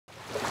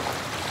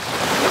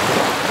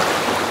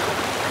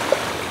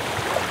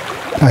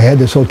I had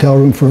this hotel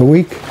room for a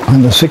week.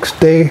 On the 6th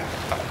day,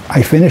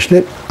 I finished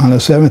it. On the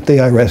 7th day,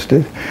 I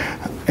rested.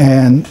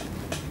 And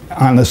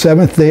on the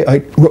 7th day, I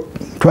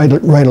tried to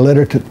write a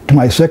letter to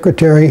my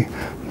secretary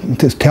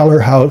to tell her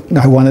how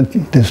I wanted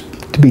this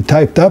to be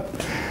typed up,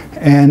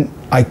 and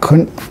I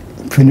couldn't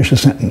finish a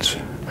sentence.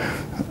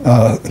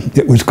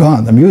 It was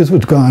gone. The muse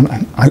was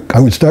gone. I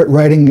would start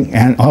writing,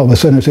 and all of a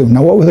sudden I'd say,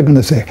 now what was I going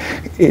to say?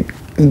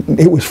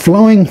 It was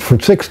flowing for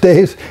 6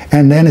 days,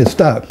 and then it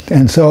stopped.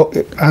 And so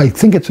I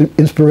think it's an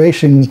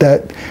inspiration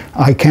that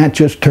I can't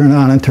just turn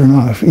on and turn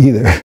off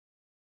either.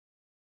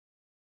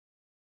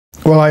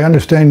 Well, I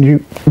understand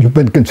you've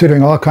been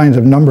considering all kinds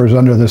of numbers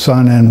under the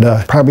sun, and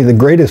probably the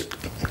greatest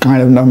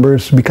kind of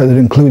numbers, because it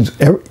includes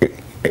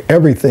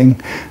everything,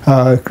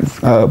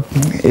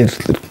 is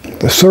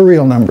the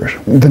surreal numbers.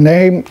 The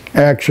name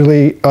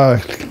actually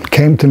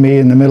came to me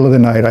in the middle of the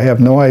night. I have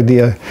no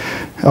idea.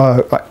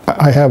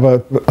 I have a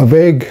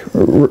vague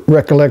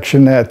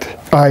recollection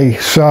that I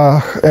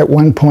saw at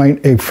one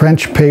point a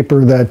French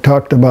paper that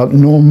talked about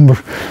nombre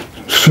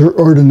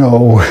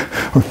ordinaux.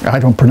 I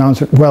don't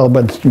pronounce it well,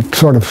 but it's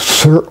sort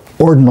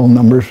of ordinal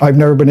numbers. I've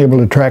never been able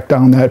to track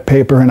down that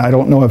paper, and I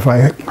don't know if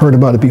I heard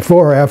about it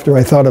before or after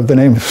I thought of the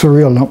name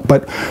surreal number,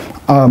 but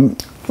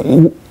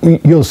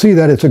you'll see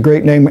that it's a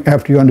great name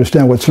after you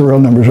understand what surreal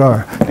numbers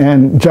are.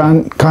 And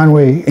John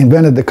Conway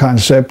invented the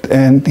concept,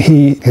 and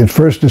his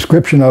first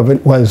description of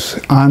it was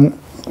on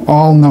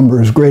all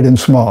numbers, great and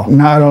small.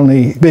 Not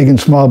only big and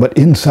small, but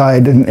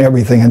inside and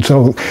everything. And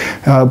so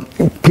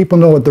people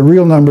know what the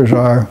real numbers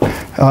are,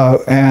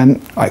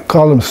 and I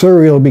call them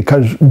surreal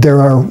because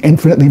there are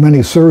infinitely many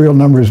surreal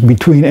numbers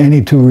between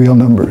any two real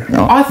numbers.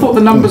 I thought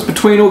the numbers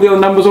between all the other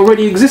numbers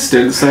already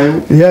existed,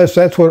 so... Yes,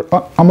 that's what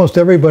almost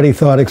everybody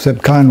thought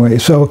except Conway.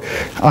 So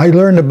I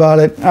learned about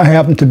it. I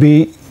happened to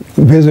be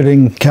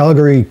visiting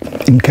Calgary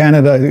in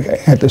Canada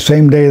at the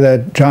same day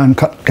that John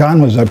Kahn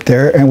was up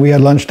there, and we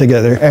had lunch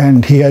together,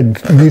 and he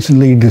had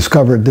recently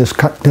discovered this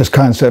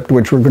concept,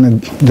 which we're going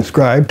to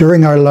describe.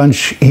 During our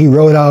lunch, he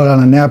wrote out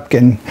on a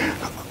napkin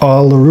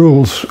all the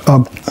rules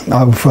of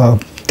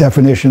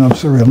definition of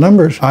surreal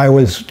numbers. I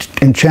was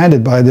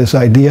enchanted by this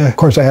idea. Of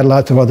course, I had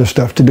lots of other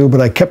stuff to do,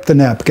 but I kept the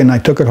napkin. I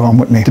took it home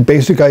with me. The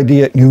basic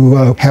idea,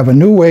 you have a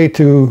new way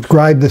to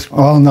describe this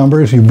all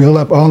numbers. You build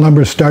up all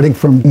numbers starting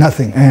from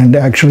nothing, and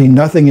actually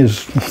nothing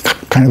is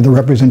kind of the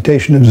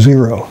representation of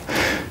zero.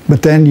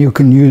 But then you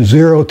can use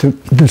 0 to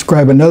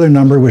describe another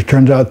number, which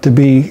turns out to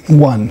be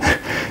 1.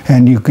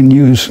 And you can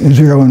use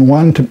 0 and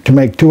 1 to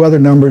make two other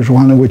numbers,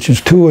 one of which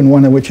is 2 and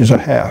one of which is a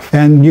half.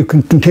 And you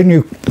can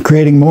continue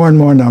creating more and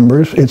more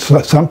numbers. It's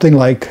something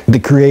like the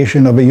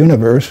creation of a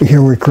universe.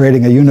 Here we're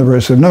creating a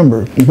universe of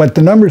numbers. But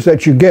the numbers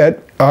that you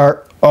get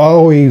are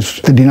always,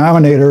 the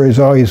denominator is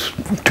always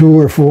 2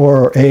 or 4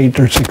 or 8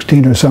 or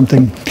 16 or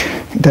something,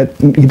 that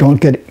you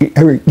don't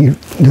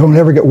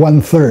ever get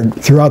 1/3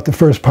 throughout the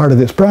first part of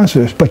this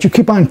process. But you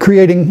keep on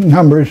creating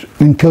numbers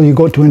until you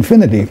go to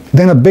infinity.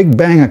 Then a big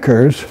bang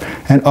occurs,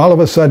 and all of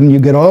a sudden you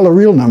get all the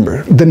real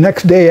numbers. The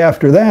next day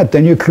after that,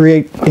 then you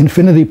create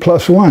infinity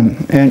plus 1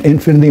 and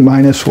infinity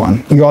minus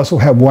 1. You also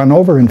have 1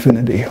 over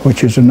infinity,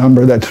 which is a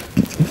number that's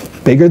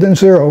bigger than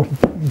 0,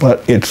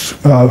 but it's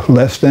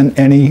less than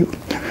any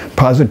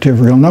positive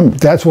real number.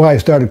 That's why I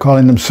started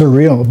calling them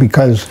surreal,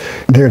 because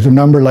there's a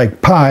number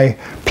like pi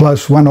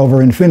plus 1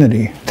 over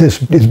infinity.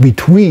 This is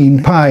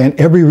between pi and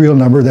every real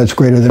number that's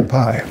greater than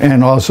pi.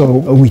 And also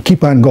we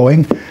keep on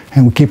going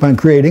and we keep on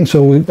creating,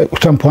 so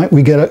at some point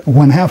we get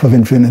 1/2 of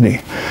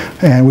infinity,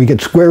 and we get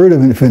square root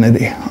of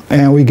infinity,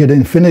 and we get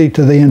infinity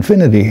to the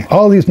infinity.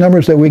 All these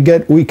numbers that we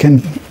get, we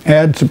can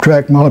add,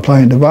 subtract,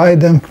 multiply, and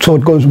divide them, so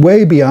it goes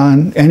way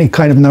beyond any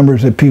kind of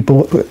numbers that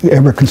people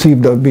ever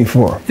conceived of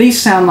before. These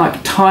sound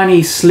like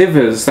tiny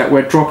slivers that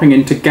we're dropping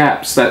into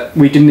gaps that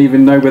we didn't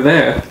even know were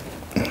there.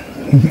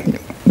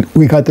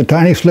 We got the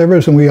tiny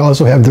slivers, and we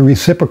also have the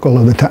reciprocal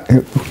of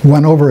the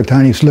 1 over a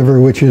tiny sliver,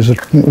 which is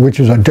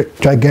a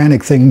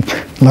gigantic thing,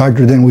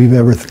 larger than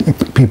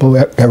people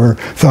ever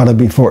thought of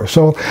before.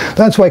 So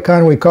that's why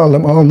Conway called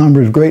them all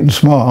numbers, great and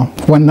small.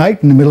 One night,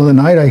 in the middle of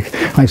the night,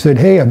 I said,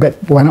 hey,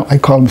 why don't I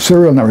call them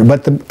surreal numbers?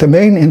 But the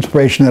main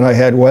inspiration that I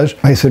had was,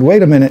 I said,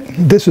 wait a minute,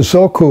 this is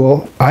so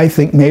cool. I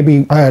think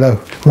maybe I ought to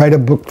write a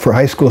book for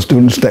high school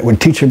students that would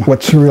teach them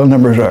what surreal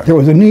numbers are. There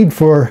was a need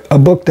for a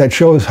book that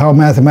shows how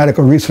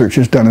mathematical research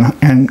is done,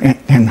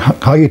 and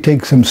how you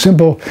take some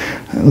simple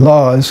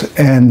laws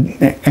and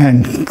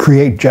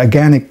create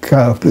gigantic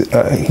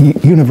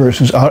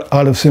universes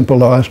out of simple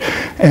laws.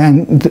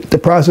 And the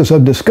process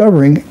of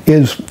discovering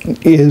is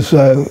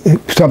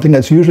something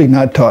that's usually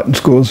not taught in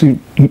schools.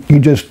 You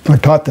just are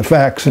taught the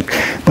facts,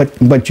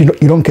 but you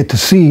don't get to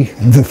see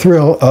the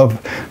thrill of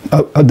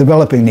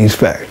developing these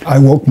facts. I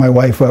woke my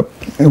wife up.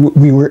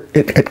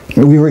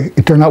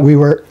 It turned out we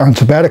were on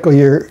sabbatical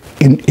year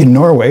in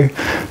Norway,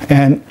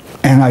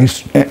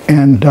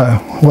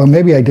 well,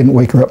 maybe I didn't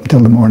wake her up until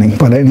the morning,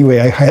 but anyway,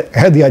 I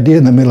had the idea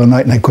in the middle of the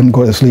night and I couldn't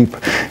go to sleep.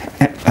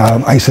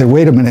 I said,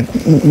 wait a minute,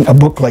 a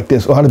book like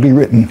this ought to be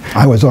written.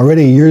 I was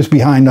already years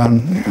behind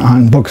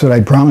on books that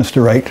I'd promised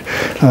to write,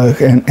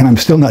 and I'm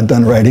still not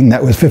done writing.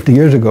 That was 50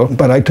 years ago.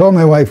 But I told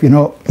my wife, you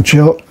know,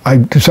 Jill, I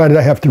decided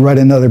I have to write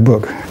another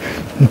book,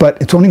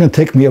 but it's only going to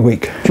take me a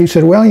week. She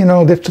said, well, you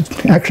know,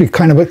 that's actually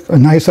kind of a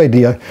nice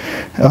idea.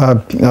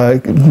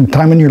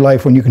 Time in your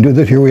life when you can do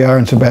this. Here we are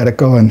in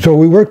sabbatical. And so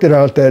we worked it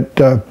out that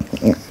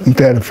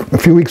a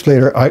few weeks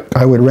later,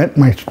 I would rent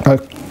my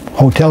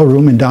hotel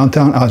room in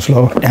downtown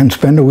Oslo and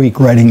spend a week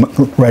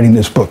writing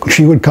this book.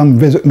 She would come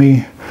visit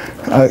me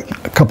a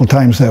couple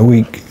times that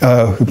week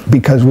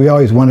because we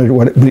always wondered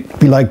what it would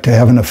be like to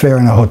have an affair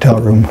in a hotel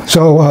room.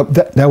 So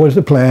that was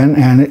the plan,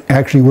 and it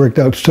actually worked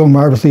out so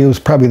marvelously. It was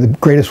probably the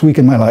greatest week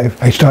in my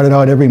life. I started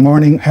out every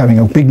morning having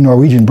a big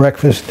Norwegian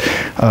breakfast.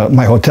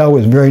 My hotel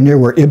was very near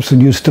where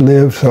Ibsen used to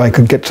live, so I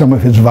could get some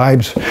of his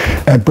vibes.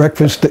 At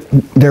breakfast,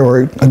 there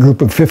were a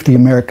group of 50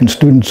 American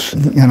students,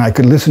 and I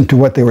could listen to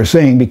what they were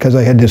saying because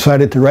I had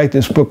decided to write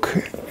this book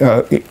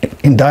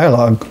in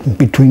dialogue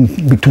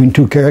between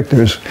two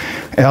characters,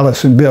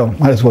 Alice and Bill.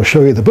 Might as well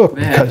show you the book,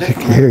 because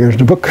here's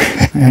the book.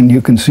 And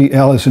you can see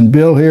Alice and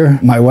Bill here.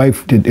 My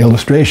wife did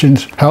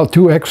illustrations. How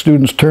two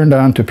ex-students turned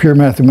on to pure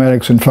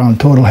mathematics and found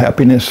total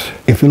happiness.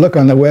 If you look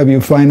on the web,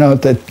 you find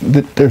out that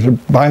there's a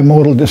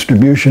bimodal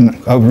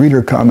distribution of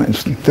reader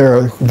comments. There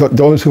are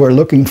those who are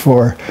looking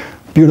for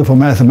beautiful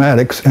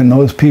mathematics, and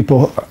those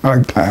people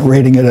are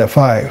rating it a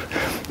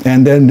 5.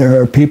 And then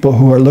there are people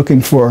who are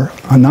looking for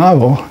a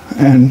novel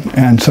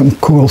and some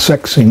cool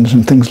sex scenes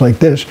and things like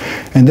this,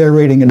 and they're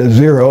rating it a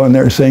 0, and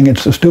they're saying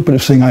it's the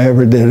stupidest thing I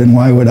ever did, and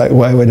why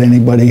would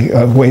anybody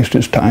waste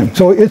his time?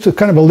 So it's a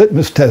kind of a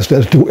litmus test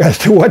as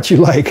to what you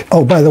like.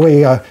 Oh, by the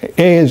way, A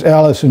is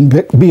Alice and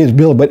B is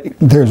Bill, but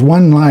there's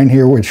one line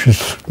here which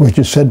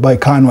is said by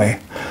Conway.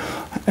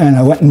 And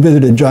I went and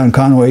visited John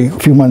Conway a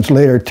few months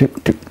later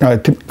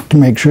to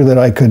make sure that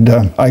I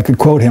could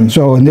quote him.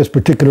 So in this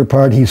particular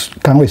part,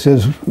 Conway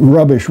says,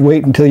 "Rubbish,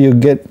 wait until you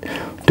get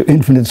to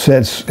infinite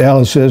sets."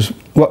 Alice says,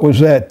 "What was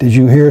that? Did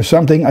you hear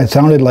something? It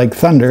sounded like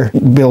thunder."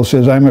 Bill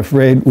says, "I'm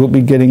afraid we'll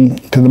be getting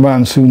to the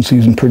monsoon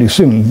season pretty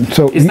soon."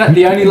 So is that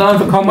the only line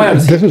for Conway, or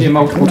does he appear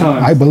multiple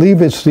times? I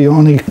believe it's the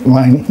only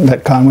line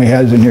that Conway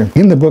has in here.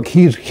 In the book,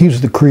 he's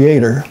the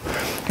creator,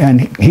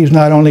 and he's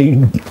not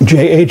only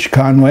J.H.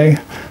 Conway,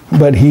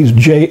 but he's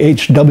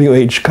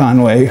J.H.W.H.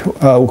 Conway,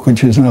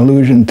 which is an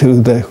allusion to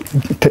the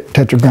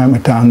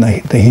Tetragrammaton,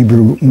 the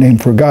Hebrew name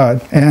for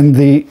God. And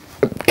the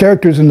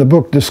characters in the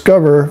book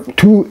discover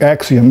 2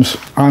 axioms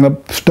on a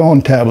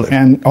stone tablet,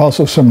 and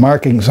also some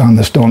markings on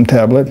the stone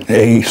tablet.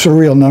 A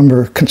surreal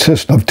number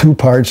consists of 2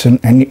 parts, and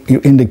you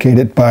indicate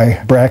it by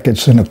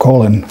brackets and a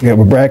colon. You have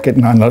a bracket,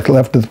 and on the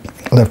left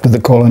of the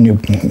colon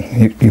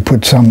you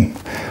put some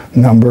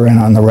number, and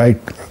on the right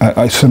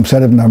some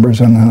set of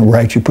numbers, and on the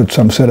right you put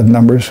some set of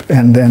numbers,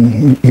 and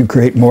then you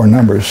create more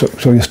numbers.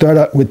 So you start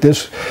out with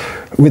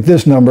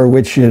this number,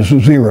 which is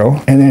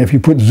 0, and then if you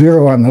put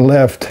 0 on the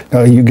left,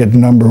 you get a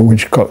number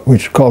which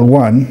is called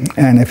 1,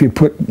 and if you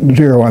put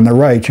 0 on the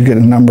right, you get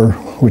a number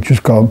which is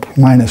called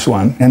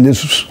 -1. And this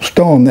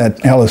stone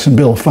that Alice and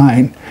Bill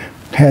find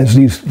has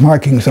these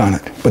markings on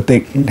it, but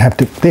they have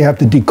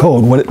to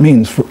decode what it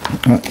means for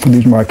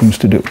these markings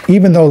to do.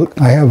 Even though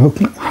I have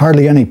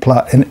hardly any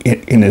plot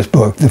in this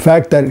book, the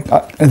fact that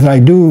as I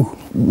do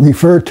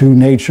refer to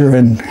nature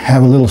and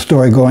have a little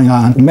story going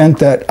on meant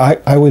that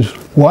I was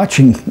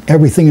watching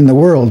everything in the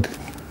world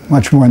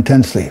much more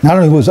intensely. Not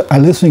only was I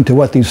listening to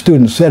what these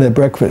students said at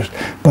breakfast,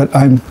 but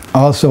I'm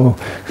also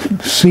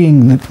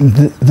seeing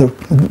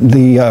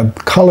the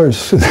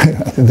colors,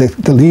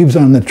 the leaves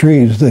on the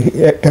trees,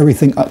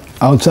 everything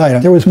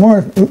outside. There was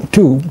more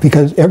too,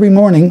 because every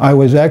morning I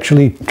was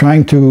actually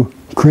trying to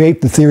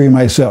create the theory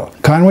myself.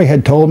 Conway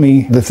had told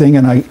me the thing,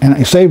 and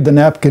I saved the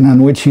napkin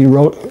on which he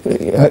wrote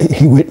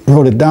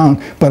it down,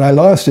 but I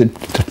lost it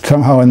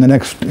somehow in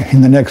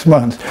the next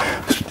month.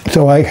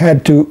 So I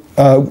had to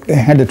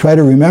try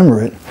to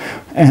remember it,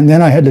 and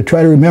then I had to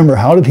try to remember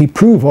how did he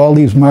prove all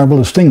these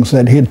marvelous things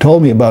that he had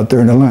told me about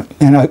during the lunch.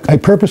 And I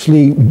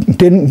purposely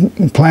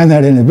didn't plan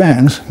that in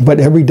advance, but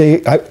every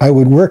day I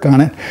would work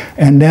on it,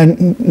 and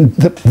then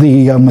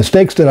the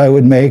mistakes that I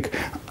would make,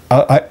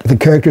 the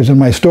characters in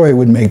my story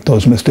would make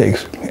those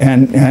mistakes,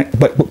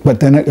 but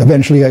then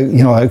eventually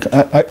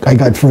I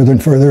got further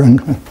and further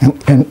and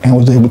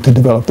was able to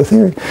develop the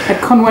theory.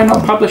 Had Conway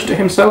not published it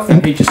himself,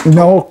 and he just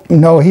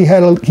no he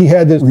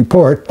had this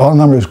report. All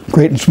Numbers,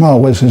 Great and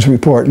Small was his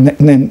report, and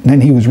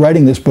then he was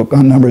writing this book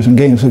on numbers and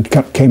games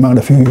that came out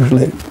a few years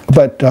later.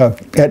 But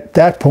at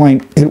that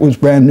point, it was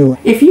brand new.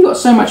 If you got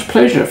so much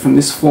pleasure from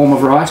this form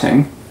of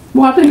writing,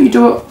 why don't you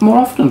do it more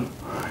often?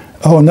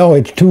 Oh no,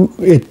 it's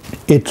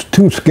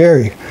too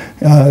scary.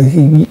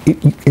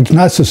 It's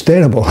not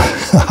sustainable.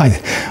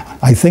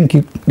 I think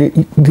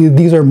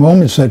these are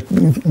moments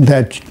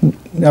that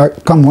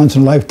come once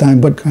in a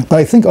lifetime. But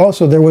I think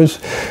also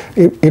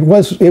it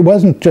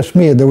wasn't just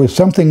me. There was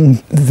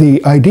something.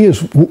 The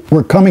ideas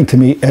were coming to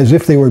me as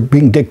if they were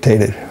being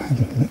dictated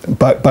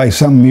by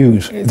some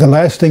muse. The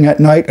last thing at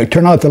night, I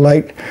turn out the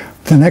light.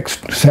 the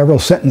next several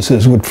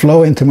sentences would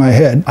flow into my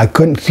head. I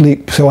couldn't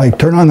sleep, so I'd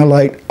turn on the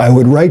light. I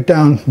would write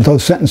down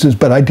those sentences,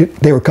 but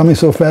they were coming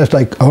so fast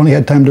I only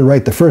had time to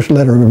write the first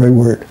letter of every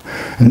word.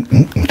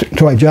 And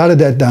so I jotted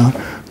that down,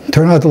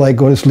 turn out the light,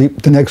 go to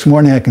sleep. The next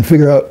morning I can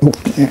figure out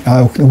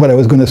what I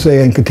was going to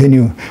say and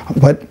continue.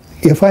 But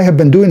if I had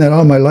been doing that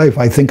all my life,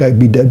 I think I'd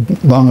be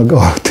dead long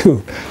ago,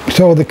 too.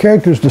 So the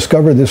characters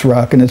discovered this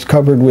rock, and it's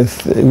covered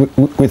with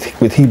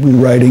Hebrew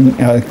writing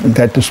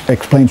that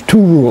explains 2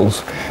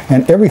 rules,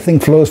 and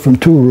everything flows from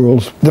 2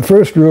 rules. The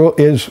first rule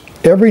is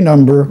every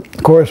number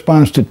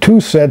corresponds to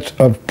 2 sets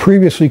of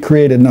previously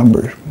created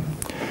numbers.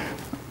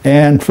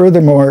 And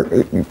furthermore,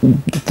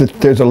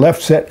 there's a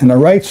left set and a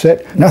right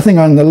set. Nothing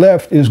on the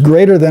left is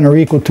greater than or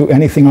equal to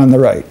anything on the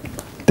right.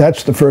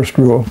 That's the first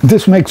rule.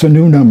 This makes a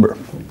new number.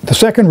 The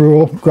second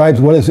rule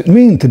describes what does it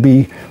mean to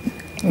be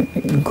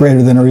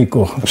greater than or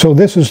equal. So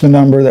this is the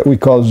number that we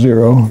call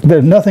 0.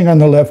 There's nothing on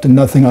the left and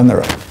nothing on the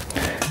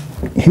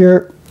right.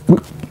 Here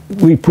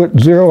we put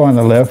 0 on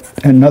the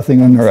left and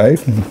nothing on the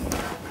right.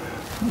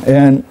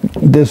 And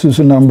this is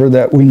a number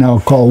that we now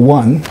call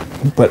 1.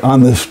 But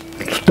on this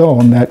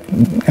stone that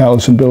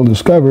Alice and Bill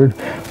discovered,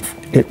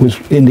 it was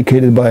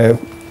indicated by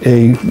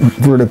a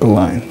vertical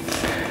line.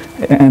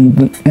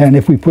 And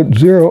if we put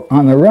 0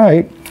 on the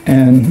right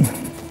and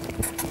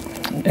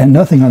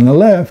nothing on the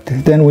left,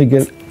 then we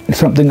get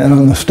something that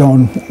on the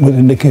stone was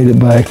indicated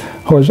by a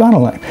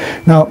horizontal line.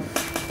 Now,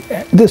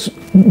 this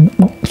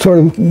sort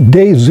of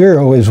day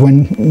 0 is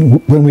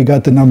when we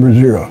got the number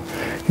 0.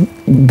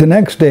 The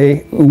next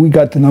day, we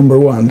got the number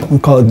 1. We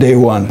call it day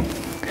 1.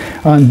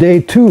 On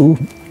day 2,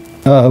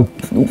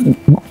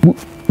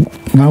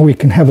 now we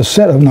can have a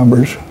set of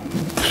numbers,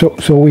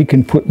 so we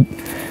can put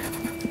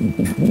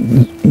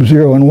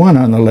 0 and 1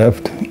 on the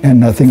left and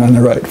nothing on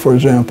the right, for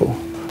example.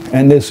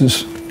 And this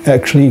is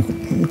actually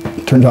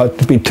turned out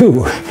to be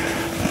 2.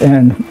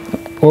 And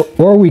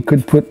or we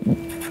could put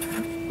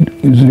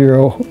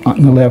 0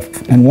 on the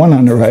left and 1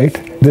 on the right.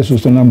 This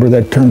is the number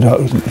that turns out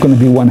is going to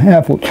be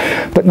 1/2.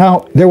 But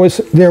now there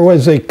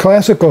was a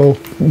classical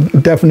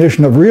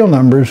definition of real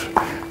numbers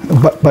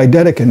by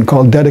Dedekind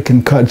called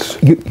Dedekind cuts.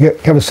 You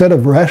have a set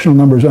of rational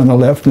numbers on the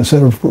left and a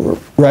set of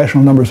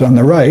rational numbers on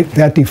the right.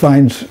 That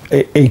defines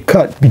a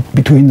cut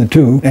between the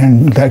two,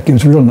 and that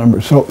gives real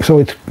numbers. So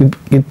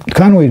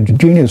Conway's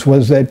genius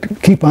was that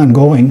keep on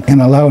going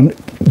and allow,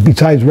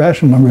 besides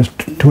rational numbers,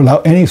 to allow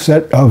any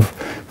set of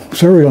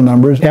surreal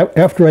numbers.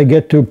 After I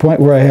get to a point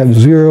where I have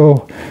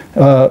 0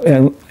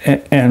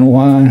 and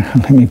 1,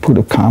 let me put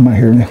a comma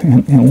here,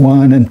 and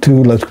 1 and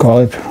 2, let's call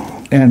it.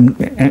 And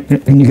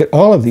you get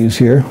all of these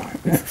here,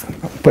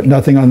 but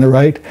nothing on the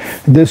right.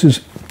 This is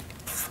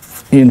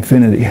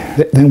infinity.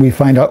 Then we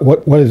find out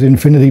what is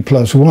infinity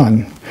plus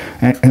 1.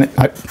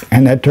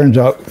 And that turns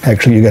out,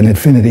 actually, you got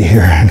infinity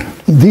here.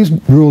 These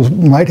rules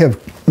might have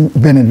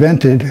been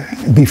invented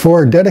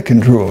before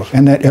Dedekind's rules,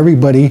 and that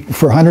everybody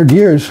for 100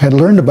 years had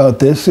learned about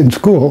this in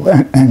school,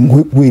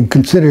 and we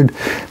considered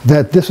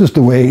that this is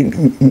the way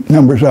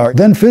numbers are.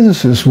 Then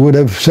physicists would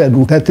have said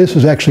that this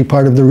is actually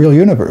part of the real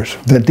universe,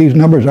 that these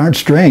numbers aren't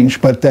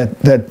strange, but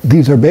that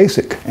these are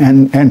basic.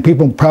 And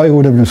people probably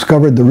would have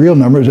discovered the real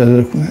numbers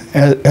as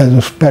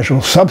a special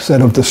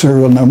subset of the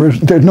surreal numbers.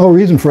 There's no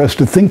reason for us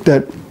to think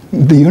that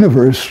the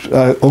universe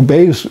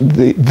obeys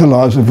the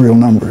laws of real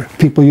numbers.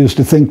 People used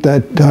to think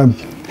that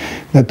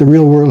the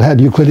real world had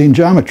Euclidean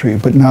geometry,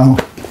 but now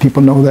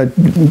people know that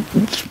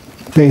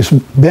space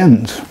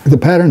bends. The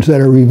patterns that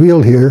are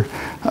revealed here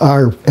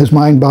are as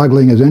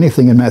mind-boggling as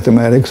anything in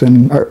mathematics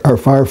and are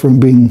far from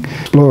being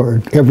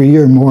explored. Every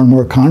year more and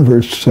more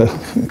converts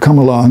come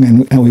along,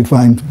 and we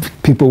find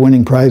people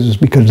winning prizes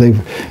because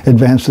they've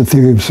advanced the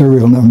theory of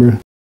surreal numbers,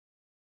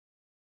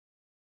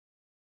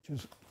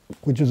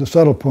 which is a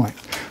subtle point.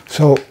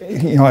 So,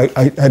 you know,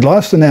 I'd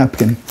lost the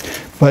napkin,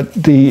 but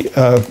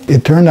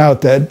it turned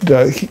out that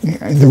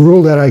the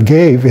rule that I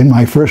gave in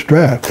my first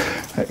draft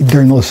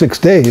during those 6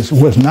 days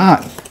was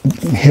not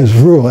his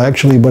rule,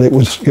 actually, but it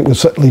was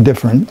subtly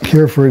different.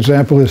 Here, for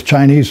example, is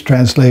Chinese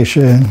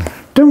translation.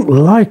 Don't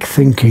like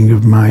thinking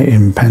of my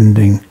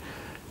impending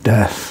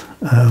death,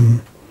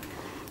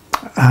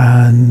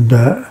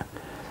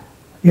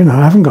 you know,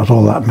 I haven't got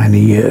all that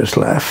many years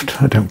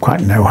left. I don't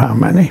quite know how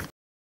many.